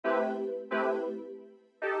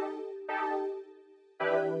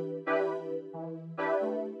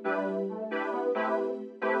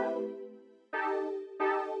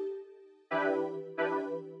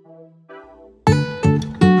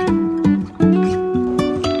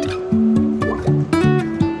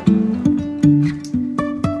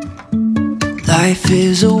Life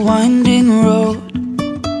is a winding road,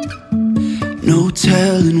 no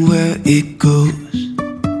telling where it goes.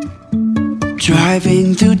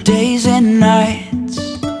 Driving through days and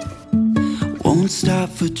nights, won't stop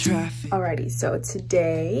for traffic. Alrighty, so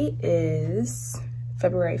today is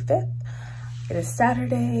February 5th. It is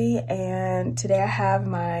Saturday, and today I have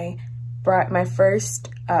my first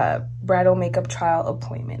bridal makeup trial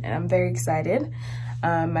appointment, and I'm very excited.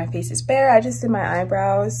 My face is bare. I just did my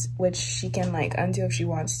eyebrows, which she can like undo if she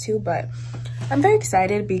wants to, but I'm very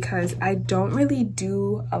excited because I don't really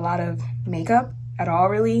do a lot of makeup at all,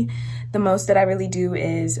 really. The most that I really do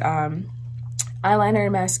is eyeliner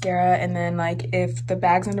and mascara, and then like if the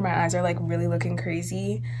bags under my eyes are like really looking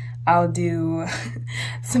crazy, I'll do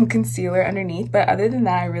some concealer underneath. But other than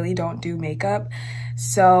that, I really don't do makeup.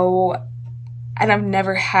 So, and I've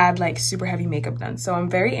never had like super heavy makeup done, so I'm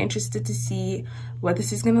very interested to see what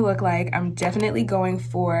this is gonna look like. I'm definitely going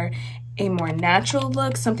for a more natural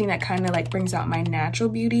look, something that kind of like brings out my natural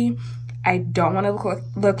beauty. I don't want to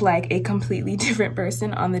look like a completely different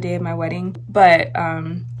person on the day of my wedding, but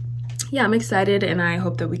yeah, I'm excited, and I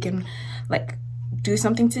hope that we can like do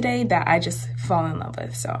something today that I just fall in love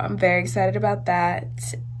with. So I'm very excited about that.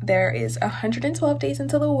 There is 112 days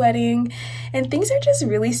until the wedding, and things are just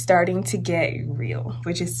really starting to get real,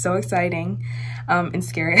 which is so exciting and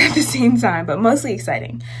scary at the same time, but mostly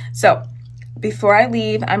exciting. So before I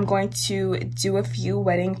leave, I'm going to do a few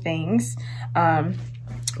wedding things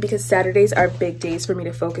because Saturdays are big days for me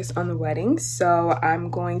to focus on the wedding. So I'm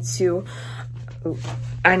going to,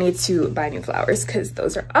 I need to buy new flowers because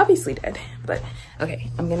those are obviously dead. But okay,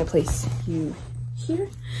 I'm gonna place you here.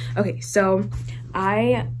 Okay, so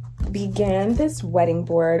I began this wedding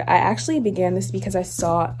board. I actually began this because I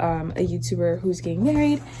saw a YouTuber who's getting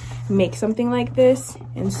married make something like this,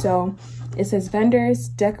 and so it says vendors,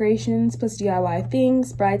 decorations plus DIY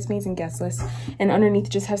things, bridesmaids, and guest lists, and underneath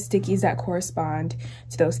just have stickies that correspond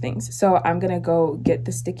to those things. So I'm gonna go get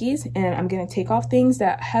the stickies, and I'm gonna take off things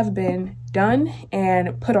that have been done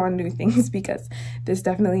and put on new things because this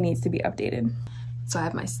definitely needs to be updated. So I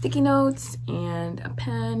have my sticky notes and a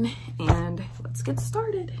pen, and let's get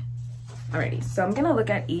started. Alrighty, so I'm gonna look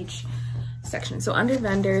at each section. So under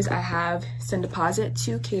vendors, I have send deposit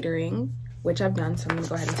to catering, which I've done, so I'm gonna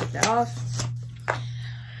go ahead and take that off.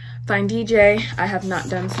 Find DJ, I have not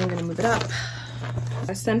done, so I'm gonna move it up.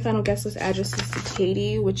 Send final guest list addresses to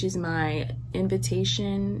Katie, which is my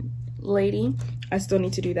invitation lady. I still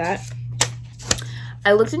need to do that.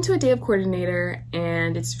 I looked into a day of coordinator,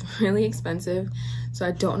 and it's really expensive, so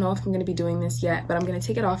I don't know if I'm gonna be doing this yet, but I'm gonna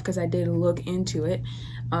take it off because I did look into it.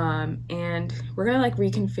 And we're gonna like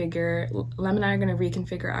reconfigure, Lem and I are gonna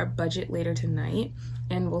reconfigure our budget later tonight,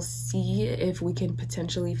 and we'll see if we can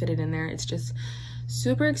potentially fit it in there. It's just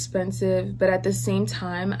super expensive, but at the same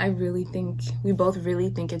time, we both really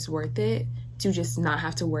think it's worth it to just not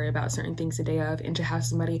have to worry about certain things the day of, and to have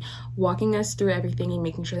somebody walking us through everything and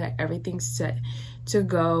making sure that everything's set to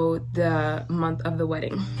go the month of the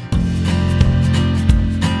wedding.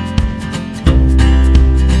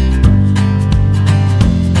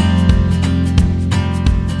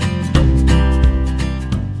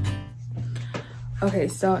 Okay,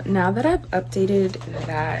 so now that I've updated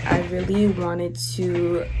that, I really wanted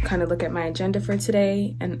to kind of look at my agenda for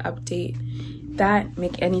today and update that,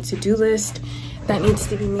 make any to-do list that needs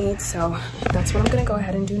to be made. So that's what I'm gonna go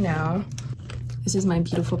ahead and do now. This is my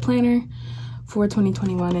beautiful planner for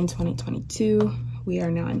 2021 and 2022. We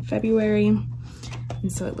are now in February,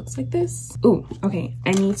 and so it looks like this. Ooh, okay,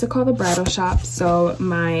 I need to call the bridal shop. So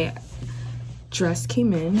my dress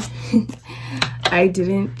came in. I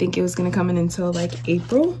didn't think it was gonna come in until like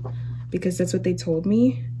April because that's what they told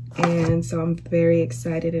me, and so I'm very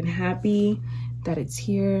excited and happy that it's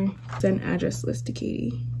here. Send address list to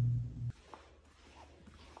Katie.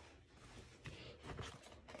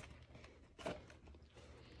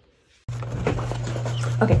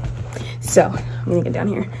 Okay, so I'm gonna get down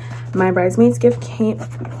here. My bridesmaid's gift came,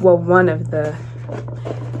 well, one of the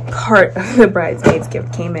part of the bridesmaid's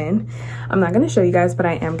gift came in. I'm not gonna show you guys, but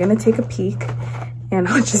I am gonna take a peek, and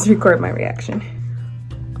I'll just record my reaction.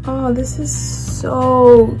 Oh, this is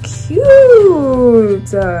so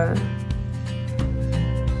cute.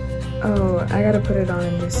 Oh, I gotta put it on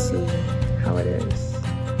and just see how it is.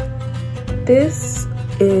 This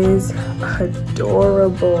is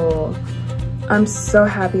adorable. I'm so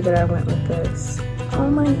happy that I went with this. Oh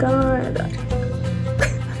my God.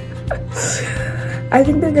 I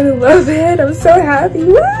think they're gonna love it. I'm so happy.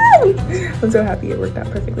 Woo! I'm so happy it worked out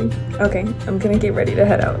perfectly. Okay, I'm gonna get ready to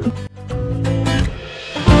head out.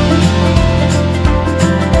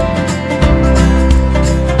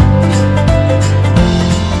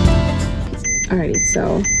 Alrighty,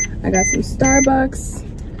 So I got some Starbucks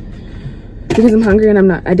because I'm hungry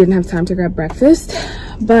and I didn't have time to grab breakfast.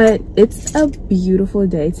 But it's a beautiful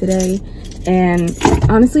day today, and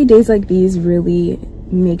honestly days like these really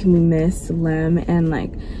make me miss Lem and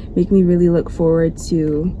like make me really look forward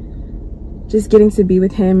to just getting to be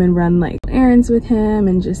with him and run like errands with him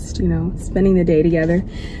and just, you know, spending the day together.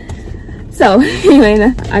 So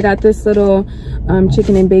anyway, I got this little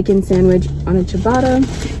chicken and bacon sandwich on a ciabatta,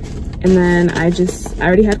 and then I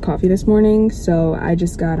already had coffee this morning, so I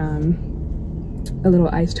just got a little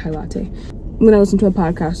iced chai latte. I'm gonna listen to a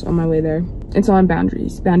podcast on my way there. It's on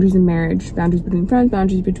boundaries in marriage, boundaries between friends,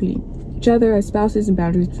 boundaries between each other as spouses, and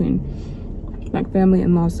boundaries between like family,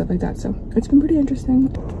 in-laws, stuff like that. So it's been pretty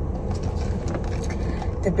interesting.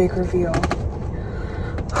 The big reveal.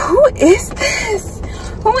 Who is this?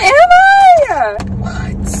 Who am I?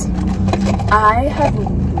 What? I have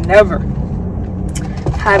never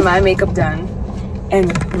had my makeup done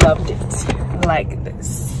and loved it like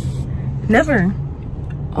this. Never.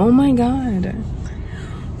 Oh my god.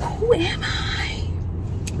 Who am I?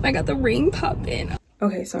 I got the ring popping.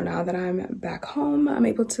 Okay, so now that I'm back home, I'm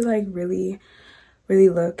able to like really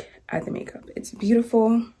look at the makeup. It's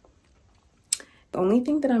beautiful. The only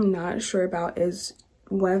thing that I'm not sure about is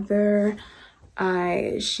whether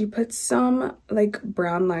she put some like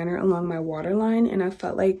brown liner along my waterline, and I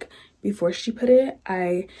felt like before she put it,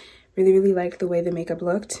 I really liked the way the makeup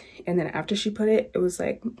looked, and then after she put it, it was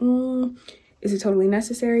like, is it totally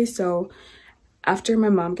necessary? So after my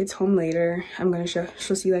mom gets home later, I'm gonna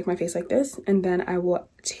she'll see like my face like this, and then I will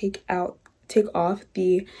take off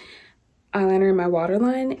the eyeliner in my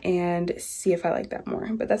waterline and see if I like that more.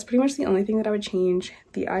 But that's pretty much the only thing that I would change.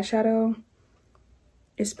 The eyeshadow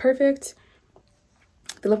is perfect,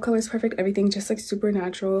 the lip color is perfect, everything just like super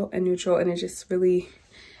natural and neutral, and it just really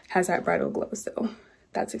has that bridal glow, so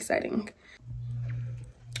that's exciting.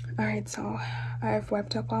 All right, so I've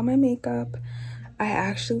wiped up all my makeup. I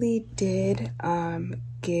actually did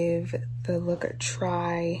give the look a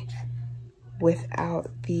try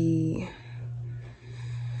without the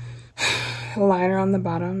liner on the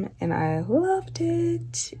bottom, and I loved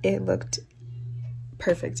it. It looked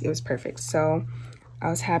perfect. It was perfect. So I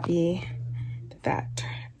was happy that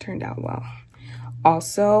turned out well.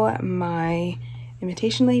 Also, my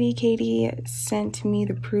invitation lady Katie sent me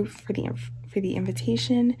the proof for the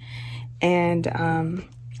invitation, and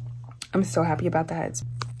I'm so happy about that.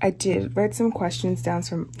 I did write some questions down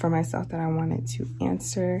for myself that I wanted to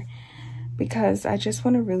answer, because I just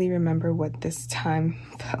want to really remember what this time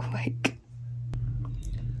felt like.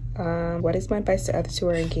 What is my advice to others who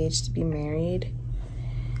are engaged to be married?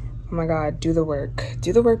 Oh my god, do the work.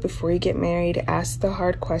 Do the work before you get married. Ask the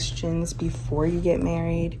hard questions before you get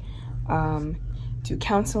married. Do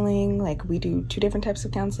counseling. Like, we do 2 different types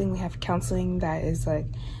of counseling. We have counseling that is like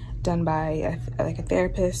done by a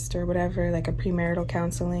therapist or whatever, like a premarital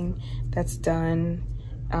counseling that's done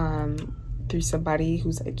through somebody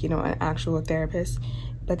who's like, you know, an actual therapist.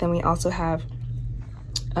 But then we also have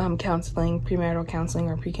counseling, premarital counseling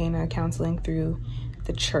or pre-Cana counseling through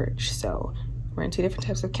the church. So we're in 2 different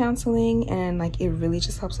types of counseling, and like it really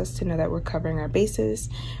just helps us to know that we're covering our bases.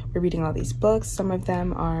 We're reading all these books. Some of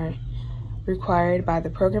them are required by the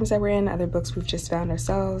programs that we're in. Other books we've just found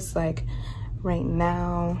ourselves. Like right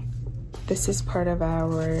now, this is part of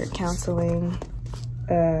our counseling,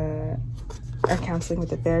 with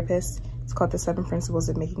the therapist. It's called The 7 Principles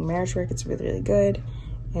of Making Marriage Work. It's really good,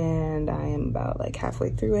 and I am about like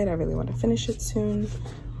halfway through it. I really want to finish it soon.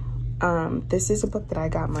 This is a book that I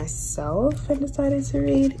got myself and decided to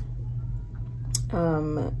read.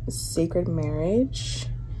 Sacred Marriage.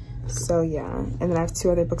 So yeah, and then I have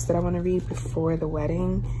 2 other books that I want to read before the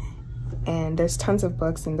wedding, and there's tons of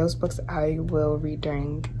books, and those books I will read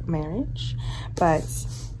during marriage. But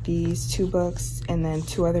these 2 books, and then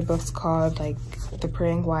 2 other books called like The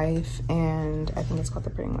Praying Wife, and I think it's called The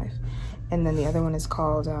Praying Wife, and then the other one is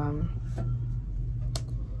called what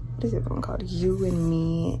is the other one called? You and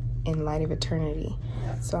Me in Light of Eternity.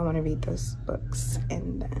 So I want to read those books,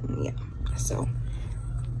 and then yeah, so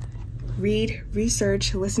read,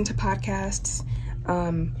 research, listen to podcasts,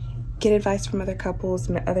 get advice from other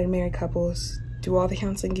couples, other married couples, do all the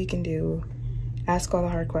counseling you can do, ask all the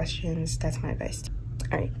hard questions. That's my advice.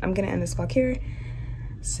 All right, I'm gonna end this vlog here.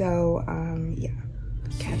 So yeah,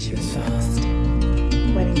 catch you in the next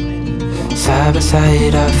wedding planning vlog. Side by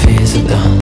side, our fears are done.